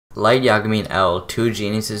Light, Yagami, and L, two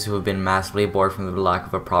geniuses who have been massively bored from the lack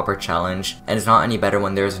of a proper challenge, and it's not any better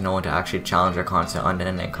when there is no one to actually challenge their constant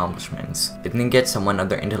undeniable accomplishments. If they can get someone of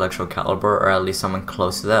their intellectual caliber, or at least someone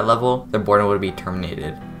close to that level, their boredom would be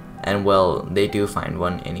terminated. And well, they do find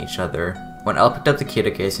one in each other. When L picked up the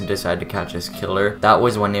Kita case and decided to catch his killer, that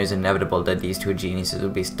was when it was inevitable that these two geniuses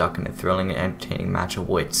would be stuck in a thrilling and entertaining match of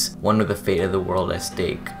wits, one with the fate of the world at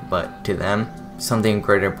stake, but to them, something of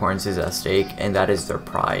greater importance is at stake, and that is their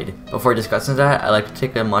pride. Before discussing that, I'd like to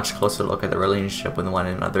take a much closer look at the relationship with one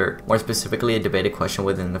another, more specifically a debated question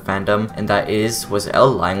within the fandom, and that is, was L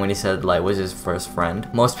lying when he said Light was his first friend?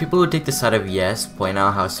 Most people who take the side of yes point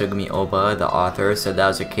out how Sugumi Oba, the author, said that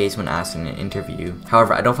was the case when asked in an interview.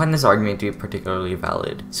 However, I don't find this argument to be particularly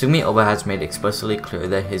valid. Sugumi Oba has made explicitly clear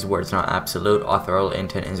that his words are not absolute, authorial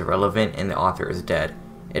intent is irrelevant, and the author is dead.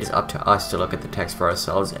 It is up to us to look at the text for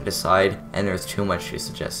ourselves and decide, and there's too much to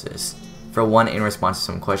suggest this. For one, in response to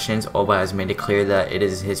some questions, Oba has made it clear that it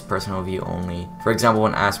is his personal view only. For example,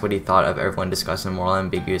 when asked what he thought of everyone discussing moral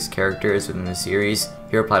ambiguous characters within the series,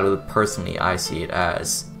 he replied with, "Personally, I see it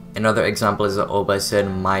as." Another example is that Oba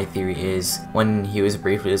said, "My theory is," when he was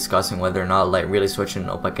briefly discussing whether or not Light really switched in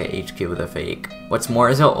Opaka HQ with a fake. What's more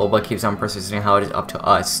is that Oba keeps on persisting how it is up to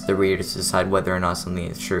us, the readers, to decide whether or not something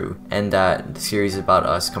is true, and that the series is about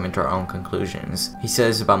us coming to our own conclusions. He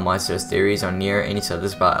says about Misa's theories are near, and he said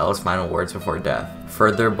this about L's final words before death.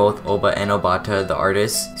 Further, both Oba and Obata, the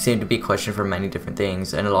artist, seem to be questioned for many different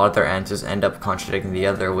things, and a lot of their answers end up contradicting the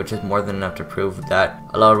other, which is more than enough to prove that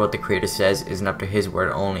a lot of what the creator says isn't up to his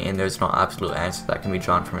word only, and there's no absolute answer that can be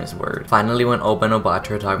drawn from his word. Finally, when Oba and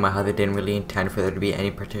Obata are talking about how they didn't really intend for there to be any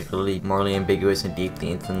particularly morally ambiguous and deep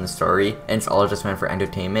themes in the story, and it's all just meant for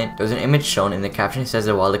entertainment, there's an image shown in the caption that says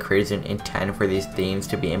that while the creators didn't intend for these themes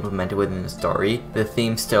to be implemented within the story, the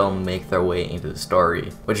themes still make their way into the story,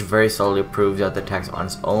 which very solidly proves that the text on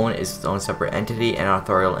its own is its own separate entity and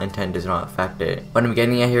authorial intent does not affect it. What I'm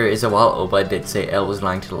getting at here is that while Oba did say L was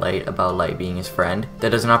lying to Light about Light being his friend,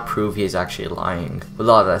 that does not prove he is actually lying. With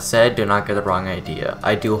all that said, do not get the wrong idea.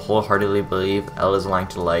 I do wholeheartedly believe L is lying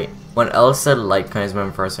to Light. When L said Light couldn't have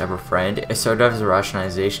been first ever friend, it sort of as a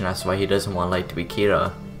rationalization as to why he doesn't want Light to be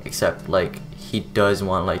Kita. Except, like, he does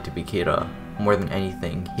want Light to be Kita. More than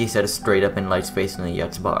anything. He said it straight up in Light's face in the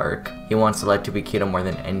Yotsuba arc. He wants Light to be Kita more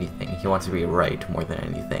than anything. He wants to be right more than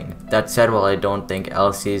anything. That said, while I don't think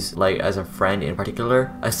L sees Light as a friend in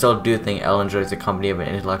particular, I still do think L enjoys the company of an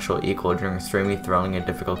intellectual equal during an extremely thrilling and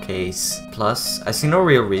difficult case. Plus, I see no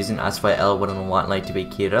real reason as to why L wouldn't want Light to be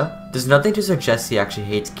Kita. There's nothing to suggest he actually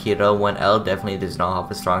hates Kita when L definitely does not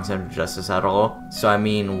have a strong sense of justice at all. So I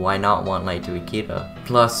mean, why not want Light to be Kita?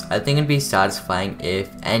 Plus, I think it'd be satisfying if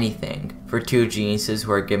anything, for two geniuses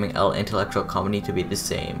who are giving L intellectual company to be the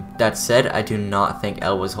same. That said, I do not think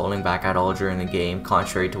L was holding back at all during the game,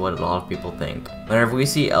 contrary to what a lot of people think. Whenever we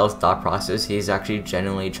see L's thought process, he is actually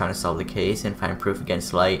genuinely trying to solve the case and find proof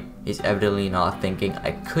against Light. He's evidently not thinking,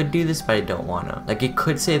 I could do this but I don't wanna. Like, he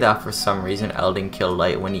could say that for some reason L didn't kill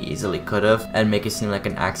Light when he easily could have, and make it seem like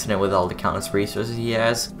an accident with all the countless resources he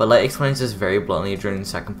has, but Light explains this very bluntly during the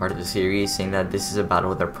second part of the series, saying that this is a battle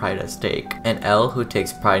with their pride at stake. And L, who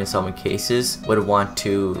takes pride in solving cases, would want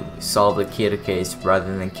to solve the Kita case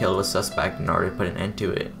rather than kill the suspect in order to put an end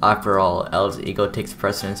to it. After all, L's ego takes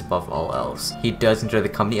precedence above all else. He does enjoy the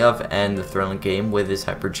company of and the thrilling game with his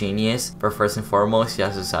hyper genius, but first and foremost, he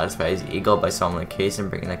has to satisfy his ego by solving the case and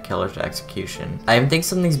bringing the killer to execution. I even think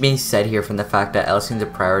something's being said here from the fact that L seems to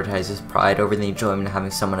prioritize his pride over the enjoyment of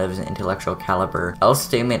having someone of his intellectual caliber. L's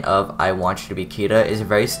statement of, "I want you to be Kita," is a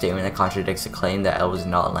very statement that contradicts the claim that L was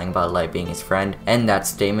not lying about Light being his friend, and that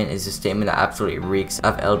statement is a statement that absolutely reeks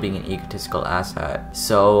of L being an egotistical asshat.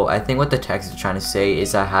 So I think what the text is trying to say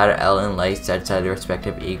is that had L and Light set aside their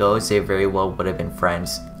respective egos, they very well would have been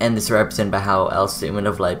friends. And this is represented by how L's statement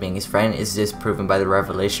of Light being his friend is disproven by the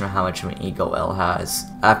revelation of how much of an ego L has.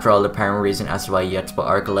 After all, the primary reason as to why Yotsuba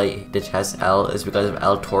arc Light detests L is because of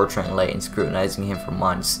L torturing Light and scrutinizing him for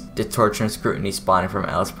months. The torture and scrutiny spawning from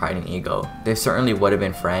L's pride and ego. They certainly would have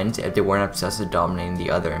been friends if they weren't obsessed with dominating the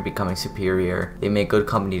other and becoming superior. They made good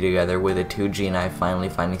company together, with the two Genii finally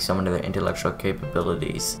finding someone of their intellectual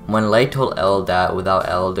capabilities. When Light told L that without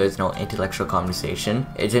L there's no intellectual conversation,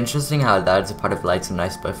 it's interesting how that is a part of Light's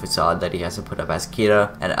nice but facade that he has to put up as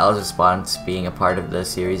Kita, and L's response being a part of the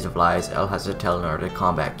series series of lies L has to tell in order to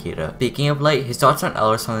combat Kita. Speaking of Light, his thoughts on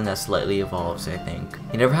L are something that slightly evolves, I think.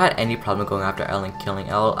 He never had any problem going after L and killing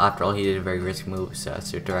L. After all, he did a very risky move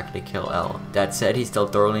to directly kill L. That said, he still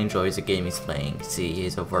thoroughly enjoys the game he's playing. See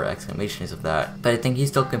his overt exclamations of that. But I think he's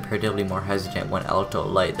still comparatively more hesitant when L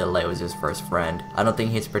told Light that Light was his first friend. I don't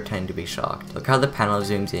think he's pretending to be shocked. Look how the panel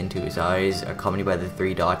zooms into his eyes, accompanied by the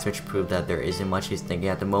 3 dots, which prove that there isn't much he's thinking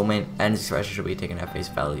at the moment, and his expression should be taken at face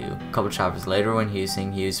value. A couple chapters later, when he was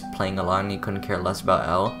saying he was playing along and he couldn't care less about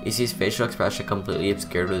L, you see his facial expression completely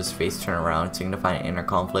obscured with his face turned around, signifying inner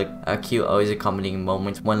conflict. A cute, always accompanying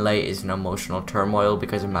moments when Light is in emotional turmoil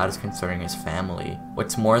because of matters concerning his family.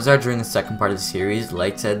 What's more is that during the second part of the series,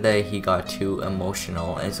 Light said that he got too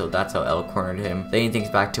emotional, and so that's how L cornered him. Then he thinks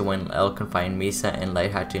back to when L confined Misa and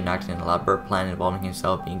Light had to enact an elaborate plan involving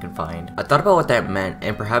himself being confined. I thought about what that meant,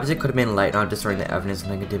 and perhaps it could have been Light not destroying the evidence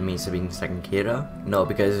linking to Misa being the second Kita. No,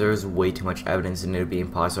 because there was way too much evidence and it would be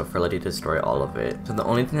impossible for Light to destroy all of it. So the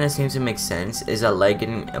only thing that seems to make sense is that Light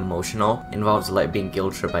getting emotional involves Light being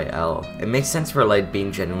guilt tripped by L. It makes sense for Light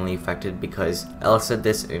being genuinely affected because L said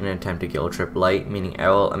this in an attempt to guilt trip Light, meaning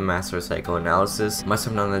L, a master of psychoanalysis, must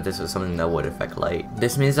have known that this was something that would affect Light.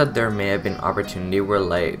 This means that there may have been opportunity where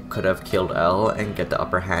Light could have killed L and get the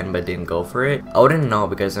upper hand but didn't go for it. I wouldn't know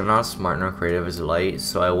because I'm not as smart nor creative as Light,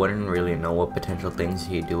 so I wouldn't really know what potential things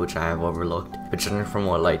he'd do which I have overlooked. But judging from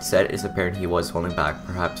what Light said, it's apparent he was holding back,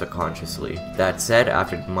 perhaps subconsciously. That said,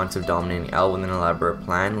 after months of dominating L with an elaborate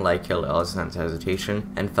plan, Light killed L without hesitation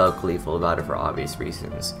and felt gleeful about it for obvious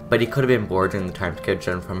reasons. But he could have been bored during the time to get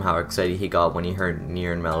judged from how excited he got when he heard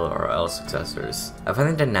Nier and Mel are L's successors. I find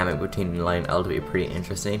the dynamic between Light and L to be pretty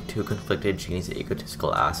interesting, 2 conflicted genies and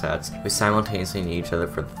egotistical assets who simultaneously need each other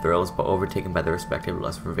for the thrills but overtaken by their respective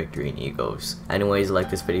lust for victory and egos. Anyways, like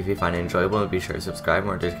this video if you find it enjoyable and be sure to subscribe in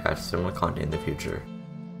order to catch similar content in the future.